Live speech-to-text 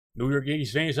New York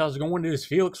Yankees fans, how's it going? This is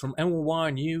Felix from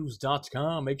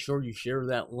NYYNEWS.com. Make sure you share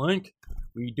that link.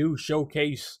 We do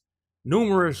showcase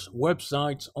numerous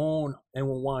websites on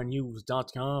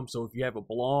NYYNEWS.com. So if you have a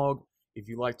blog, if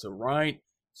you like to write,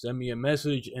 send me a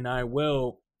message and I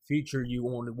will feature you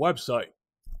on the website.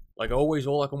 Like always,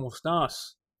 hola, como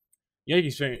estás?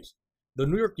 Yankees fans, the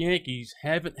New York Yankees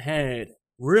haven't had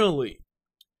really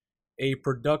a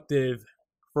productive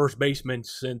first baseman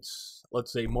since,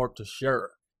 let's say, Mark Teixeira.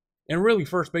 And really,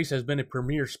 first base has been a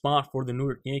premier spot for the New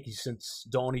York Yankees since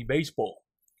Donnie Baseball.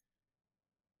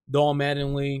 Don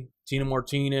Mattingly, Tina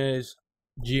Martinez,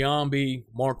 Giambi,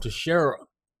 Mark Teixeira.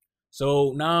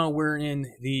 So now we're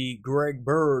in the Greg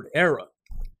Bird era.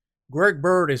 Greg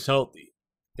Bird is healthy,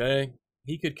 okay?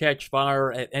 He could catch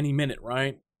fire at any minute,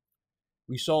 right?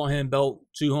 We saw him belt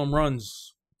 2 home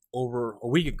runs over a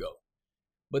week ago.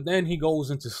 But then he goes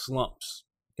into slumps,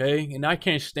 okay? And I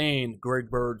can't stand Greg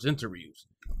Bird's interviews.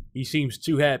 He seems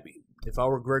too happy. If I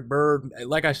were Greg Bird,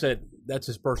 like I said, that's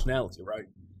his personality, right?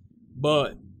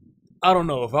 But I don't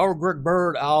know. If I were Greg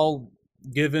Bird, I'll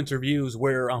give interviews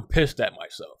where I'm pissed at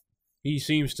myself. He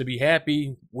seems to be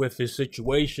happy with his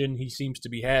situation. He seems to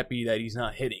be happy that he's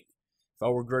not hitting. If I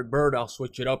were Greg Bird, I'll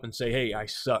switch it up and say, hey, I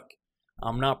suck.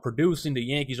 I'm not producing. The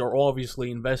Yankees are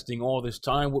obviously investing all this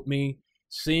time with me,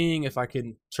 seeing if I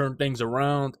can turn things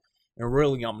around, and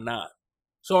really I'm not.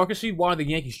 So I can see why the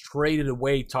Yankees traded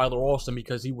away Tyler Austin,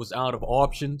 because he was out of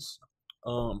options.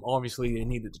 Obviously, they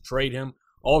needed to trade him.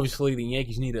 Obviously, the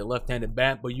Yankees needed a left-handed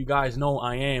bat, but you guys know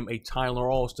I am a Tyler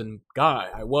Austin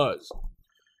guy. I was.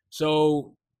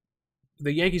 So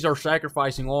the Yankees are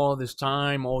sacrificing all this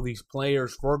time, all these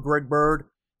players for Greg Bird.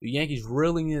 The Yankees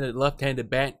really need a left-handed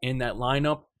bat in that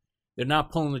lineup. They're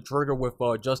not pulling the trigger with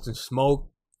Justin Smoak,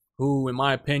 who, in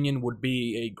my opinion, would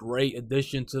be a great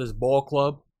addition to this ball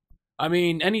club. I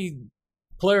mean, any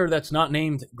player that's not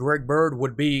named Greg Bird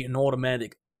would be an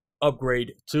automatic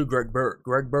upgrade to Greg Bird.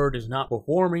 Greg Bird is not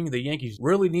performing. The Yankees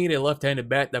really need a left-handed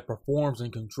bat that performs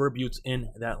and contributes in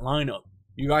that lineup.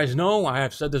 You guys know, I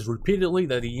have said this repeatedly,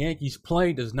 that the Yankees'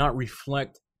 play does not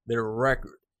reflect their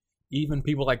record. Even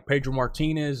people like Pedro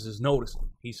Martinez is noticing.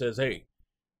 He says, hey,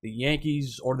 the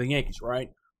Yankees are the Yankees, right?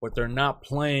 But they're not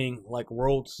playing like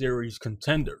World Series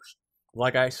contenders.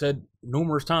 Like I said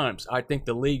numerous times, I think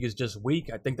the league is just weak.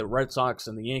 I think the Red Sox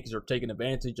and the Yankees are taking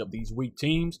advantage of these weak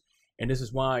teams, and this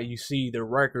is why you see their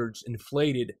records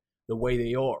inflated the way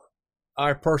they are.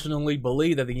 I personally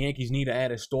believe that the Yankees need to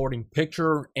add a starting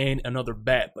pitcher and another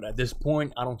bat, but at this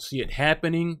point, I don't see it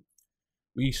happening.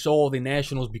 We saw the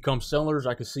Nationals become sellers.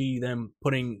 I could see them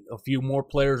putting a few more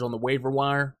players on the waiver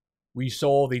wire. We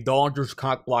saw the Dodgers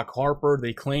cockblock Harper.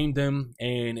 They claimed him,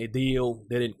 and a deal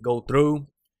didn't go through.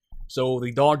 So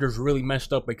the Dodgers really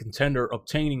messed up a contender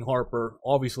obtaining Harper.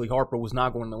 Obviously, Harper was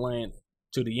not going to land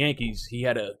to the Yankees. He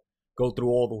had to go through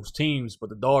all those teams, but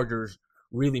the Dodgers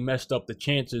really messed up the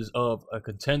chances of a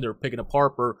contender picking up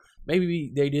Harper.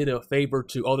 Maybe they did a favor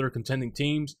to other contending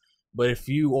teams, but if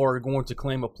you are going to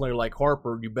claim a player like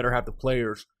Harper, you better have the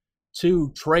players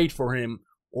to trade for him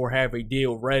or have a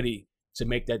deal ready to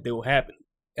make that deal happen.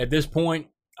 At this point,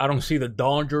 I don't see the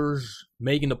Dodgers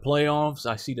making the playoffs.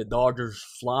 I see the Dodgers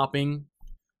flopping.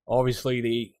 Obviously,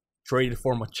 they traded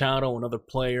for Machado, another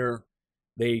player.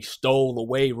 They stole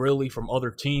away, really, from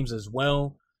other teams as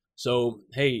well. So,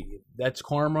 hey, that's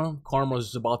karma. Karma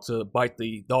is about to bite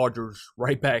the Dodgers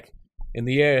right back in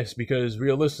the ass because,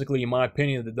 realistically, in my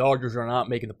opinion, the Dodgers are not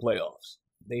making the playoffs.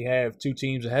 They have 2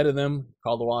 teams ahead of them,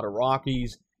 Colorado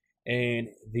Rockies and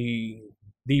the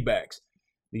D-backs.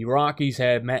 The Rockies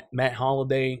had Matt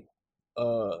Holliday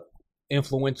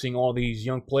influencing all these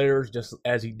young players just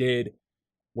as he did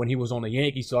when he was on the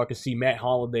Yankees. So I could see Matt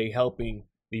Holliday helping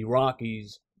the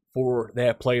Rockies for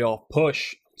that playoff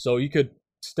push. So you could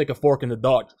stick a fork in the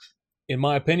Dodgers. In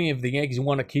my opinion, if the Yankees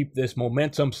want to keep this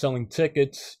momentum, selling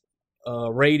tickets,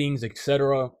 ratings,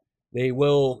 etc., they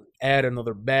will add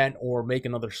another bat or make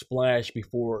another splash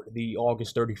before the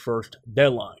August 31st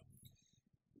deadline.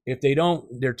 If they don't,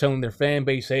 they're telling their fan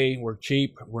base, hey, we're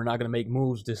cheap. We're not going to make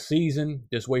moves this season.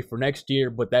 Just wait for next year.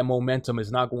 But that momentum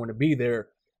is not going to be there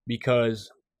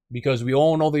because we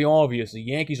all know the obvious. The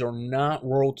Yankees are not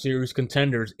World Series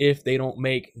contenders if they don't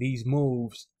make these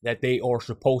moves that they are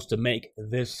supposed to make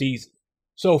this season.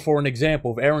 So, for an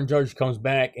example, if Aaron Judge comes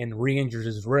back and re-injures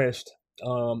his wrist,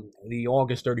 the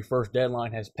August 31st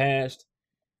deadline has passed.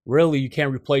 Really, you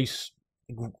can't replace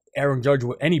Aaron Judge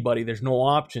with anybody. There's no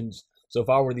options. So if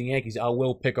I were the Yankees, I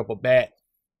will pick up a bat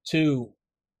to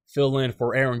fill in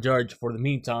for Aaron Judge for the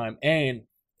meantime. And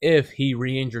if he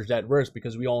re-injures that wrist,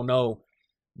 because we all know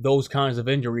those kinds of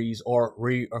injuries are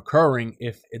reoccurring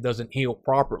if it doesn't heal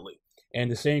properly. And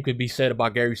the same could be said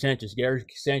about Gary Sanchez. Gary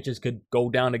Sanchez could go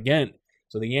down again.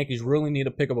 So the Yankees really need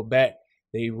to pick up a bat.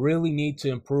 They really need to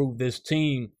improve this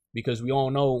team because we all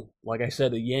know, like I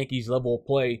said, the Yankees' level of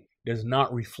play does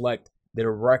not reflect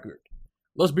their record.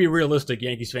 Let's be realistic,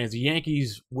 Yankees fans. The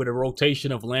Yankees, with a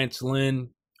rotation of Lance Lynn,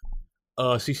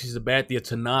 CC Sabathia,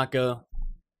 Tanaka,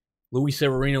 Luis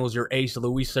Severino is your ace.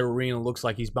 Luis Severino looks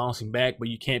like he's bouncing back, but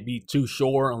you can't be too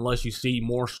sure unless you see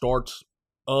more starts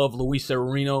of Luis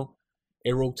Severino.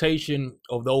 A rotation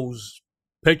of those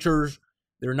pitchers,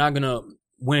 they're not going to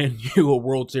win you a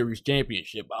World Series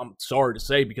championship. I'm sorry to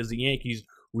say, because the Yankees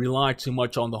rely too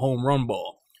much on the home run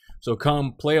ball. So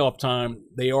come playoff time,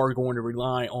 they are going to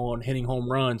rely on hitting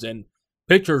home runs, and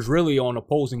pitchers really on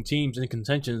opposing teams in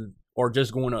contention are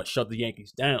just going to shut the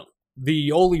Yankees down.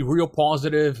 The only real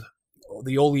positive,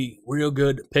 the only real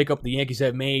good pickup the Yankees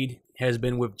have made has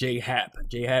been with J Happ.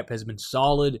 J Happ has been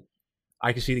solid.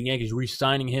 I can see the Yankees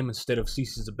re-signing him instead of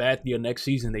CC Sabathia next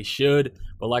season. They should.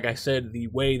 But like I said, the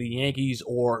way the Yankees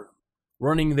are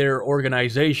running their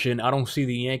organization, I don't see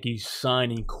the Yankees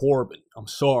signing Corbin. I'm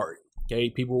sorry. Okay,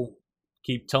 people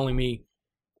keep telling me,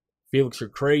 Felix, you're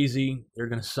crazy. They're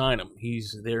going to sign him.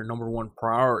 He's their #1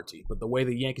 priority. But the way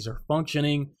the Yankees are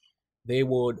functioning, they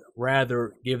would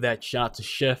rather give that shot to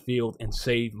Sheffield and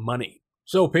save money.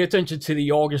 So pay attention to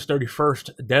the August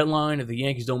 31st deadline. If the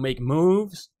Yankees don't make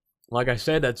moves, like I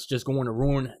said, that's just going to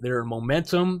ruin their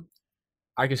momentum.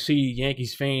 I can see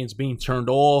Yankees fans being turned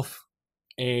off,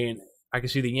 and I can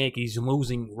see the Yankees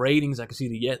losing ratings. I can see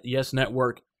the Yes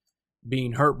Network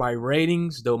being hurt by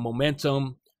ratings, the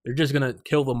momentum. They're just going to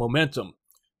kill the momentum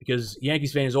because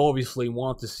Yankees fans obviously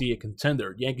want to see a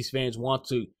contender. Yankees fans want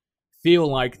to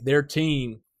feel like their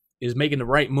team is making the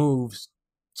right moves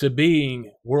to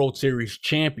being World Series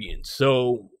champions.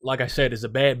 So, like I said, it's a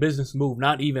bad business move,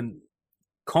 not even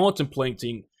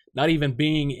contemplating, not even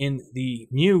being in the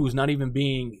news, not even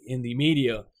being in the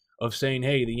media of saying,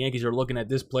 hey, the Yankees are looking at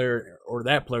this player or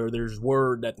that player. There's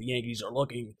word that the Yankees are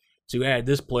looking to add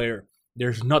this player.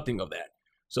 There's nothing of that.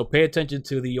 So pay attention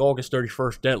to the August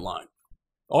 31st deadline.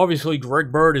 Obviously,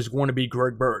 Greg Bird is going to be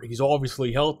Greg Bird. He's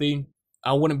obviously healthy.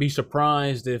 I wouldn't be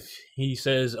surprised if he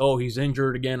says, oh, he's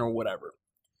injured again or whatever.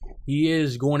 He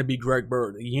is going to be Greg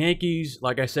Bird. The Yankees,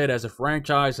 like I said, as a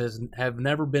franchise, have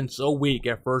never been so weak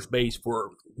at first base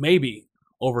for maybe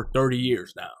over 30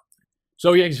 years now.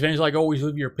 So, Yankees fans, like always,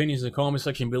 leave your opinions in the comment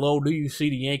section below. Do you see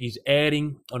the Yankees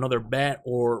adding another bat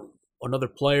or another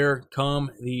player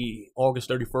come the August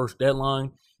 31st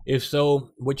deadline? If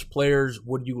so, which players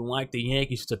would you like the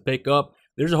Yankees to pick up?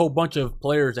 There's a whole bunch of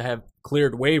players that have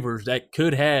cleared waivers that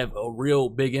could have a real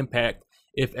big impact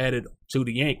if added to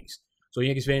the Yankees. So,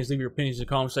 Yankees fans, leave your opinions in the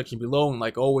comment section below. And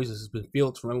like always, this has been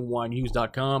Felix from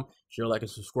NYYNEWS.com. Share, like,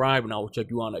 and subscribe, and I will check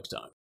you out next time.